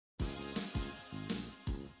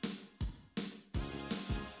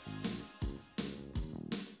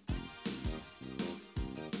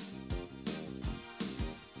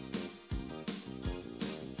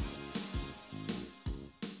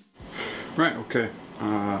Right, okay,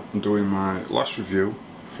 I'm doing my last review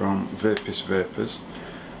from Vapist Vapours,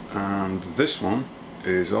 and this one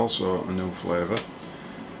is also a new flavour,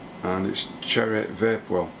 and it's Cherry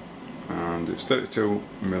Vapewell, and it's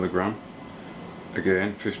 32mg,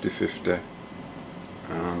 again 50/50,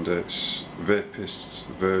 and it's Vapist's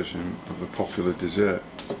version of the popular dessert.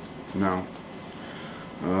 Now,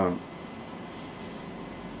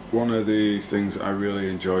 one of the things I really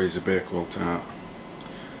enjoy is a Bakewell tart.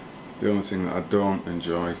 The only thing that I don't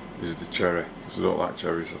enjoy is the cherry, because I don't like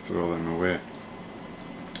cherries, I throw them away.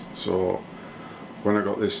 So when I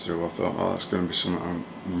got this through, I thought, oh, that's going to be something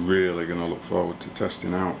I'm really going to look forward to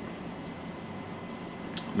testing out.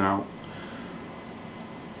 Now,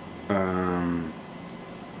 I've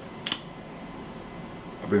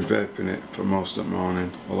been vaping it for most of the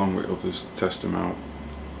morning, along with others, to test them out.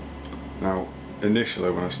 Now, initially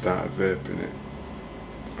when I started vaping it,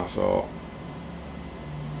 I thought,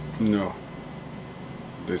 no,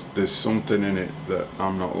 there's something in it that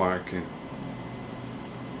I'm not liking,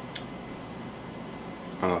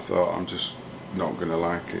 and I thought I'm just not gonna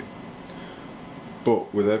like it.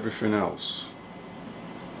 But with everything else,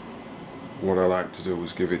 what I like to do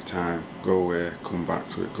is give it time, go away, come back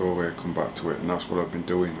to it, go away, come back to it, and that's what I've been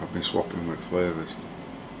doing. I've been swapping with flavours,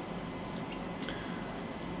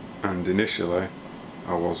 and initially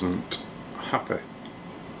I wasn't happy,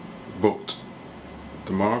 but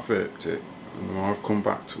the more I've vaped it and the more I've come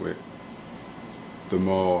back to it, the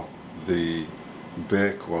more the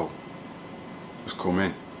Bakewell has come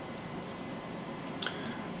in,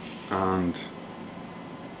 and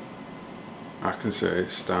I can say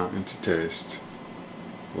it's starting to taste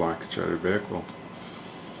like a cherry Bakewell.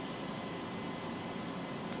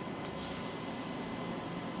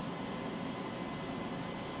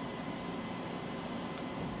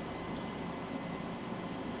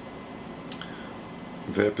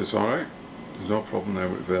 Vapor's alright, there's no problem there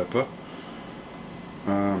with vapor.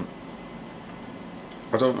 I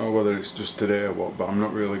don't know whether it's just today or what, but I'm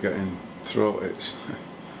not really getting throat aches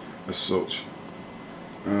as such.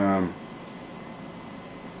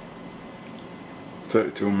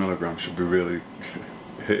 32mg should be really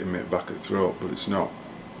hitting me back at throat, but it's not.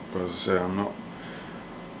 But as I say, I'm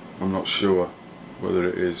not sure whether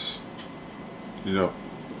it is, you know,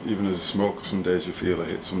 even as a smoker, some days you feel a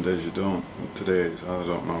hit, some days you don't. And today, I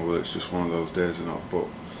don't know whether it's just one of those days or not, but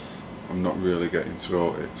I'm not really getting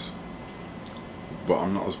throat hits. But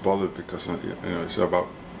I'm not as bothered because, you know, it's about,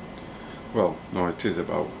 well, no, it is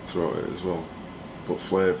about throat hit as well, but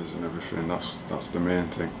flavours and everything, that's the main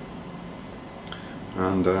thing.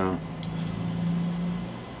 And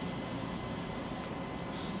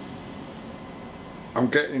I'm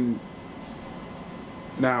getting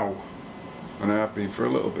now, and I have been for a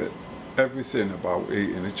little bit, everything about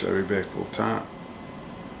eating a cherry Bakewell tart.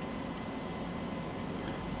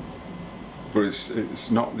 But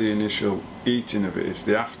it's not the initial eating of it, it's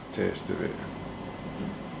the aftertaste of it.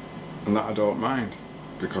 And that I don't mind,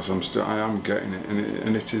 because I am getting it,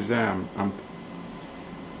 and it is there.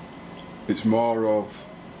 It's more of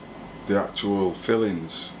the actual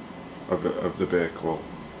fillings of the Bakewell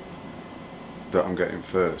that I'm getting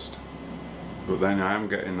first. But then I am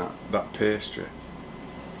getting that pastry,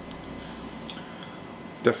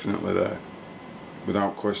 definitely there,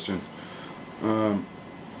 without question.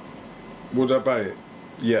 Would I buy it?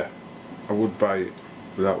 Yeah, I would buy it,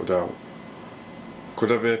 without a doubt.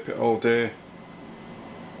 Could I vape it all day?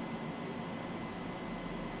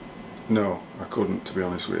 No, I couldn't, to be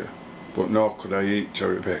honest with you. But nor could I eat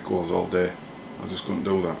cherry Bakewells all day. I just couldn't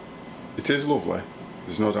do that. It is lovely,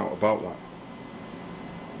 there's no doubt about that.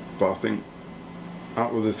 But I think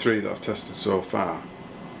out of the three that I've tested so far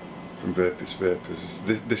from Vapist Vapours,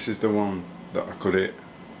 this is the one that I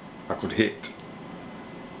could hit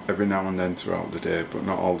every now and then throughout the day, but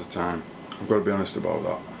not all the time. I've got to be honest about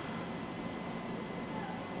that.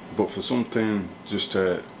 But for something just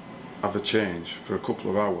to have a change for a couple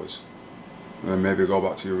of hours, and then maybe go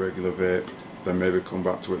back to your regular vape, then maybe come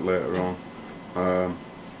back to it later on,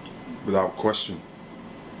 without question.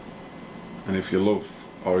 And if you love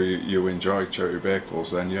or you enjoy cherry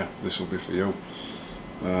Bakewells, then yeah, this will be for you.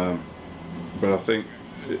 But I think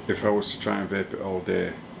if I was to try and vape it all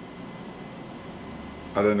day,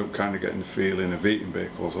 I'd end up kind of getting the feeling of eating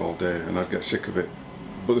Bakewells all day, and I'd get sick of it.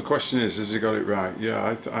 But the question is, has he got it right?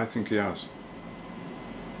 Yeah, I think he has.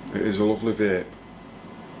 It is a lovely vape,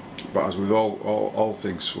 but as with all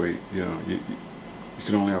things sweet, you know, you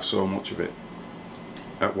can only have so much of it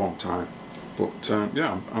at one time. But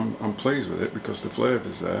yeah, I'm pleased with it because the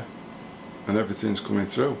flavour's there and everything's coming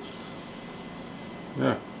through.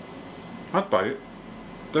 Yeah, I'd buy it.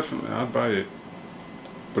 Definitely, I'd buy it.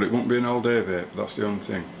 but it won't be an all day vape. That's the only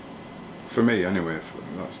thing. For me anyway,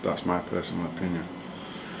 that's my personal opinion.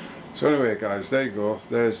 So anyway guys, there you go.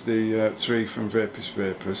 There's the 3 from Vapist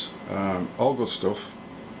Vapours. All good stuff.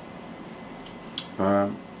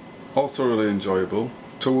 All thoroughly enjoyable.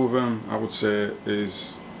 2 of them I would say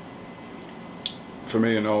is, for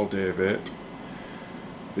me, an all day vape.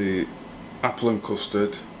 The apple and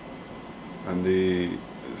custard and the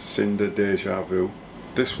cinder deja vu.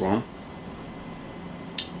 This one,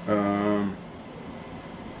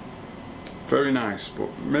 very nice,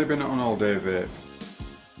 but maybe not an all day vape.